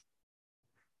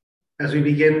As we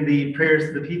begin the prayers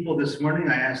of the people this morning,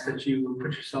 I ask that you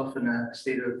put yourself in a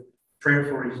state of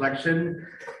prayerful reflection.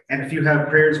 And if you have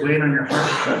prayers weighing on your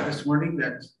heart this morning,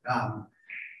 that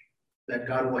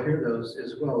God will hear those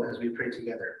as well as we pray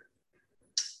together.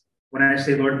 When I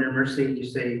say, Lord, in your mercy, you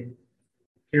say,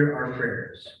 hear our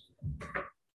prayers.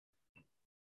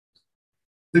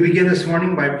 We begin this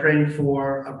morning by praying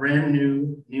for a brand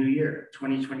new year,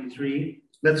 2023.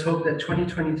 Let's hope that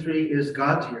 2023 is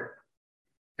God's year,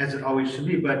 as it always should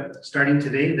be. But starting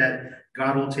today, that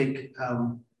God will take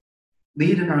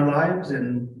lead in our lives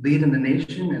and lead in the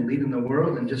nation and lead in the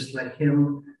world, and just let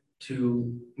him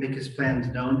to make his plans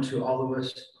known to all of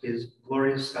us, his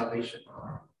glorious salvation.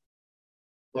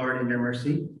 Lord, in your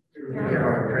mercy, hear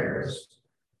our prayers.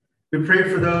 We pray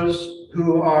for those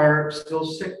who are still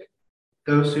sick,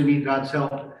 those who need God's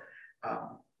help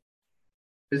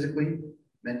physically,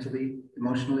 mentally,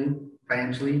 emotionally,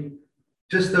 financially,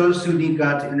 just those who need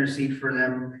God to intercede for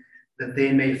them, that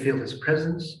they may feel his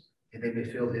presence and they may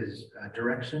feel his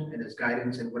direction and his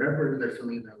guidance in whatever they're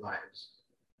feeling in their lives.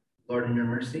 Lord, in your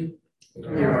mercy,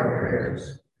 hear our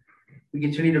prayers. We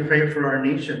continue to pray for our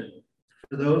nation,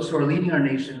 for those who are leading our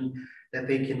nation, that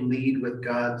they can lead with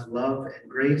God's love and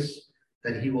grace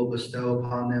that he will bestow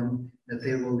upon them, that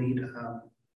they will lead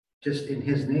just in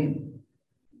his name.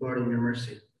 Lord, in your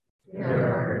mercy.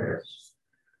 Yeah.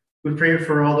 We pray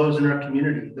for all those in our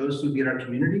community, those who lead our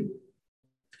community,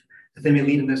 that they may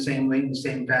lead in the same way, in the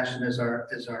same fashion as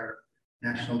our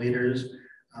national leaders,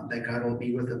 that God will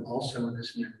be with them also in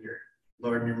this new year.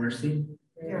 Lord, in your mercy.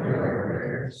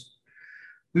 Yeah.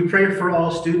 We pray for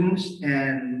all students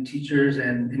and teachers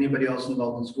and anybody else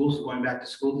involved in schools going back to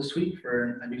school this week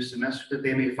for a new semester, that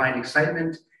they may find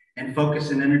excitement and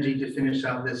focus and energy to finish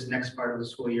out this next part of the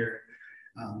school year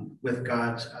with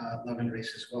God's love and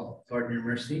grace as well. Lord, in your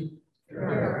mercy.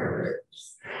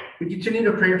 We continue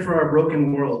to pray for our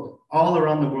broken world, all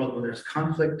around the world, where there's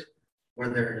conflict, where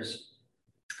there's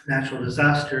natural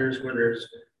disasters, where there's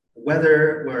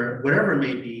weather, where whatever it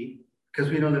may be, because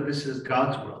we know that this is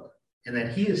God's world and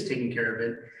that he is taking care of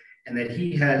it and that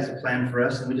he has a plan for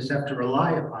us, and we just have to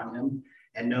rely upon him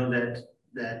and know that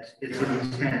it's in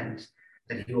his hands,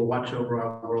 that he will watch over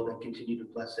our world and continue to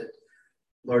bless it.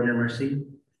 Lord, in your mercy.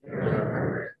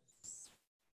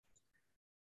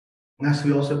 Last,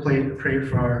 we also pray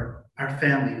for our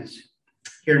families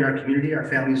here in our community, our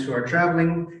families who are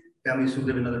traveling, families who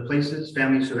live in other places,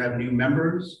 families who have new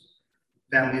members,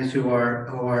 families who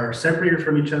are separated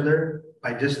from each other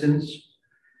by distance,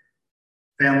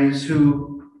 families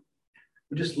who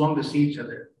just long to see each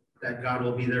other, that God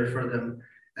will be there for them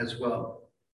as well.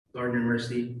 Lord, in your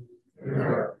mercy.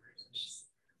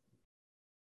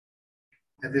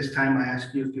 At this time, I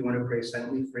ask you if you want to pray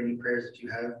silently for any prayers that you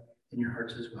have in your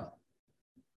hearts as well.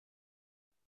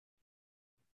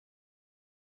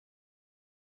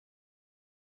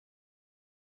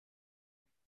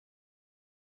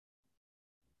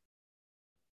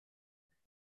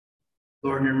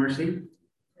 Lord, in your mercy.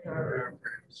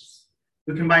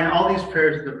 We combine all these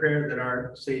prayers with the prayer that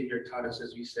our Savior taught us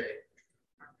as we say,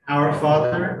 Our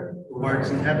Father, who art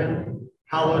in heaven,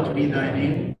 hallowed be thy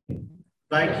name.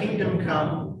 Thy kingdom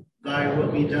come, thy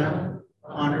will be done,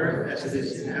 on earth as it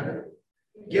is in heaven.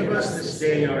 Give us this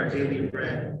day our daily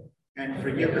bread, and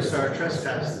forgive us our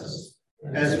trespasses,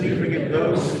 as we forgive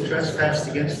those who trespass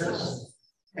against us.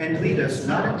 And lead us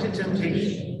not into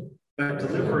temptation, but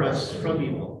deliver us from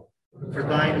evil. For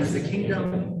thine is the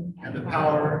kingdom, and the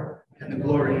power, and the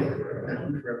glory, and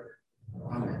forever.